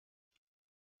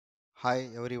Hi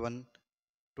everyone.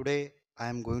 Today I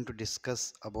am going to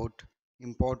discuss about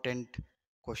important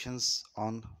questions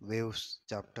on waves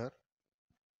chapter.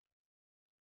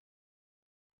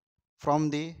 From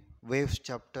the waves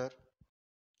chapter,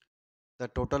 the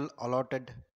total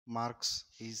allotted marks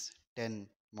is 10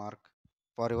 mark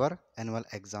for your annual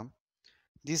exam.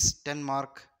 This 10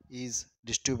 mark is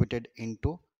distributed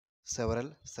into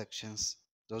several sections.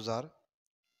 Those are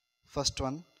first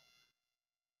one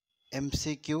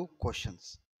MCQ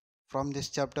questions. From this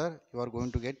chapter, you are going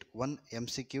to get one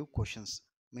MCQ questions,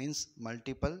 means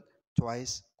multiple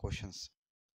choice questions,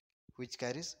 which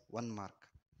carries 1 mark.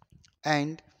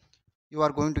 And you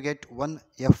are going to get one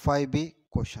FIB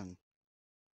question.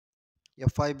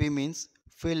 FIB means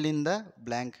fill in the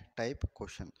blank type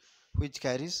question, which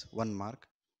carries 1 mark.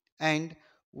 And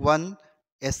one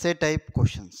essay type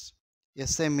questions.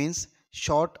 Essay means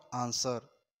short answer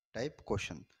type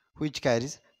question, which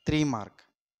carries 3 mark.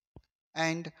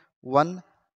 And one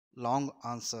long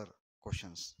answer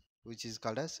questions, which is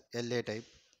called as LA type,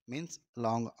 means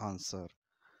long answer.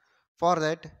 For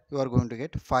that you are going to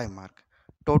get 5 mark.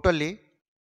 Totally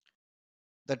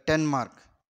the 10 mark,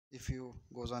 if you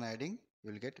goes on adding,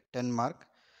 you will get 10 mark.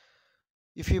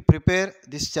 If you prepare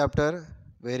this chapter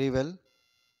very well,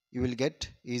 you will get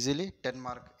easily 10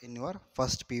 mark in your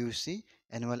first PUC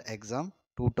annual exam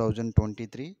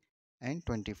 2023 and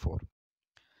 24.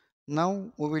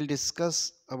 Now we will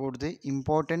discuss about the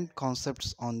important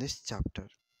concepts on this chapter.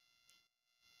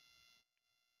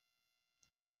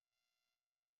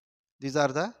 These are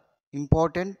the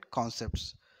important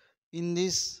concepts. In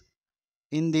this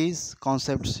in these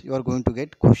concepts you are going to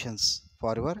get questions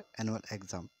for your annual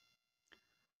exam.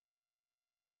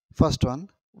 First one,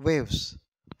 waves.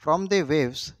 From the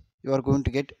waves you are going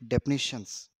to get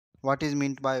definitions. What is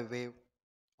meant by wave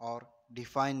or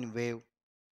define wave,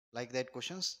 like that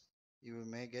questions you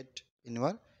may get in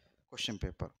your question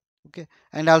paper. Okay,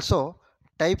 and also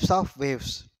types of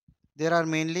waves. There are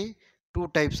mainly two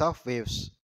types of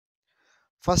waves.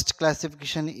 First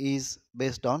classification is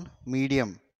based on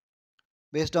medium.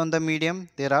 Based on the medium,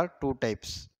 there are two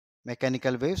types,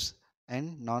 mechanical waves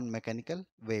and non-mechanical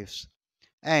waves.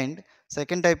 And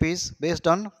second type is based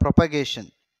on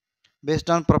propagation. Based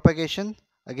on propagation,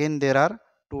 again there are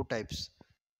two types.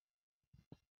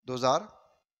 Those are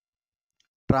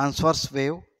transverse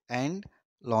wave and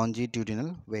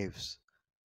longitudinal waves.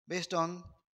 Based on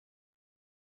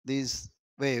these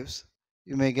waves,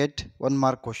 you may get 1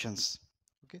 mark questions.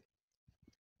 Okay.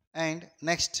 And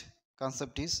next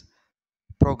concept is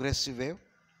progressive wave.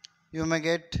 You may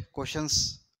get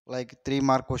questions like 3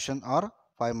 mark question or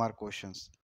 5 mark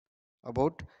questions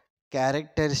about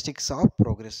characteristics of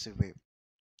progressive wave.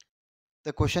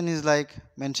 The question is like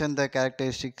mention the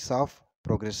characteristics of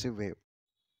progressive wave.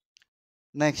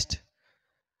 Next,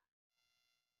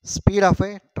 speed of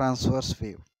a transverse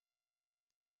wave.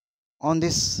 On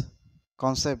this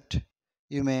concept,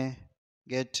 you may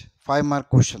get 5 mark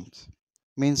questions.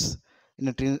 Means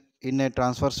in a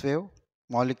transverse wave,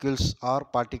 molecules or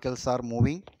particles are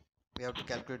moving. We have to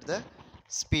calculate the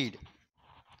speed.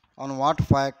 On what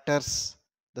factors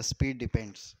the speed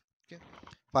depends. Okay,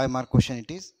 5 mark question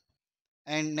it is.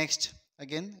 And next,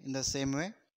 again in the same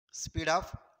way, speed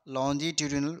of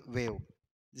longitudinal wave.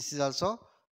 This is also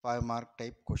 5 mark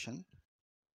type question.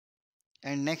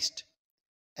 And next,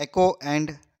 echo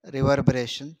and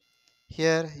reverberation.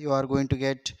 Here you are going to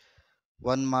get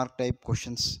 1 mark type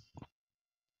questions.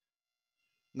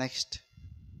 Next,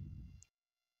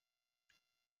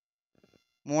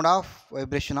 mode of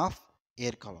vibration of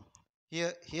air column.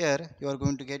 Here you are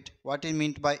going to get what is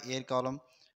meant by air column,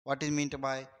 what is meant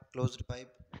by closed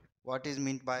pipe, what is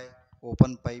meant by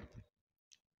open pipe.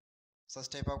 Such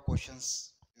type of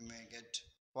questions you may get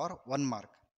for 1 mark.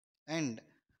 And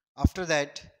after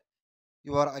that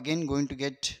you are again going to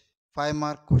get 5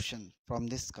 mark question from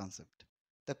this concept.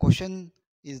 The question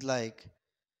is like,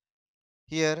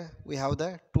 here we have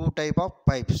the two type of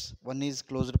pipes, one is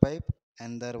closed pipe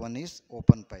and the one is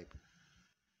open pipe.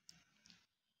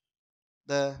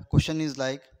 The question is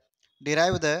like,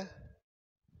 derive the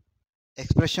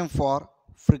expression for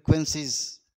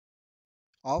frequencies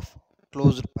of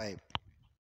closed pipe.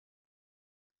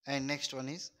 And next one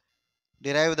is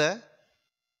derive the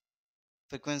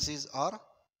frequencies or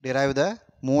derive the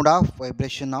mode of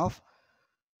vibration of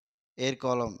air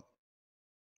column.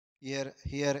 Here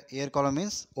air column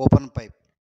is open pipe.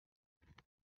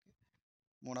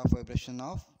 Mode of vibration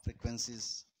of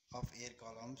frequencies of air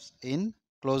columns in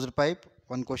closed pipe,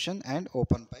 one question, and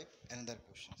open pipe, another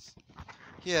questions.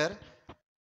 Here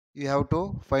you have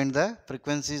to find the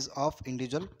frequencies of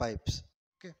individual pipes.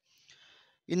 Okay.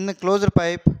 In the closed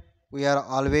pipe, we are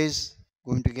always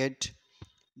going to get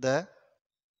the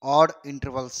odd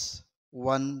intervals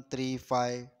 1, 3,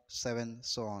 5, 7,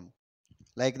 so on.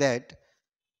 Like that,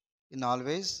 in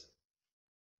always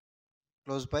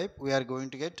closed pipe, we are going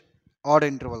to get odd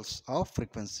intervals of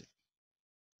frequency.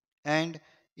 And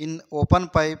in open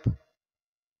pipe,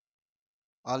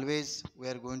 always we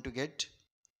are going to get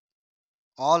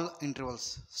all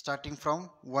intervals starting from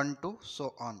 1 to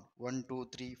so on, 1 2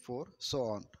 3 4 so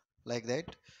on, like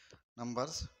that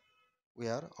numbers we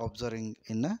are observing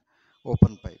in a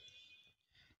open pipe.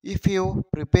 If you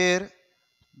prepare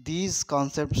these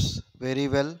concepts very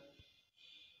well,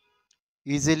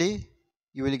 easily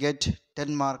you will get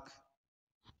 10 mark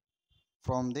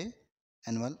from the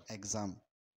annual exam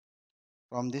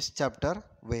from this chapter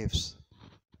waves.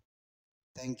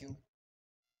 Thank you.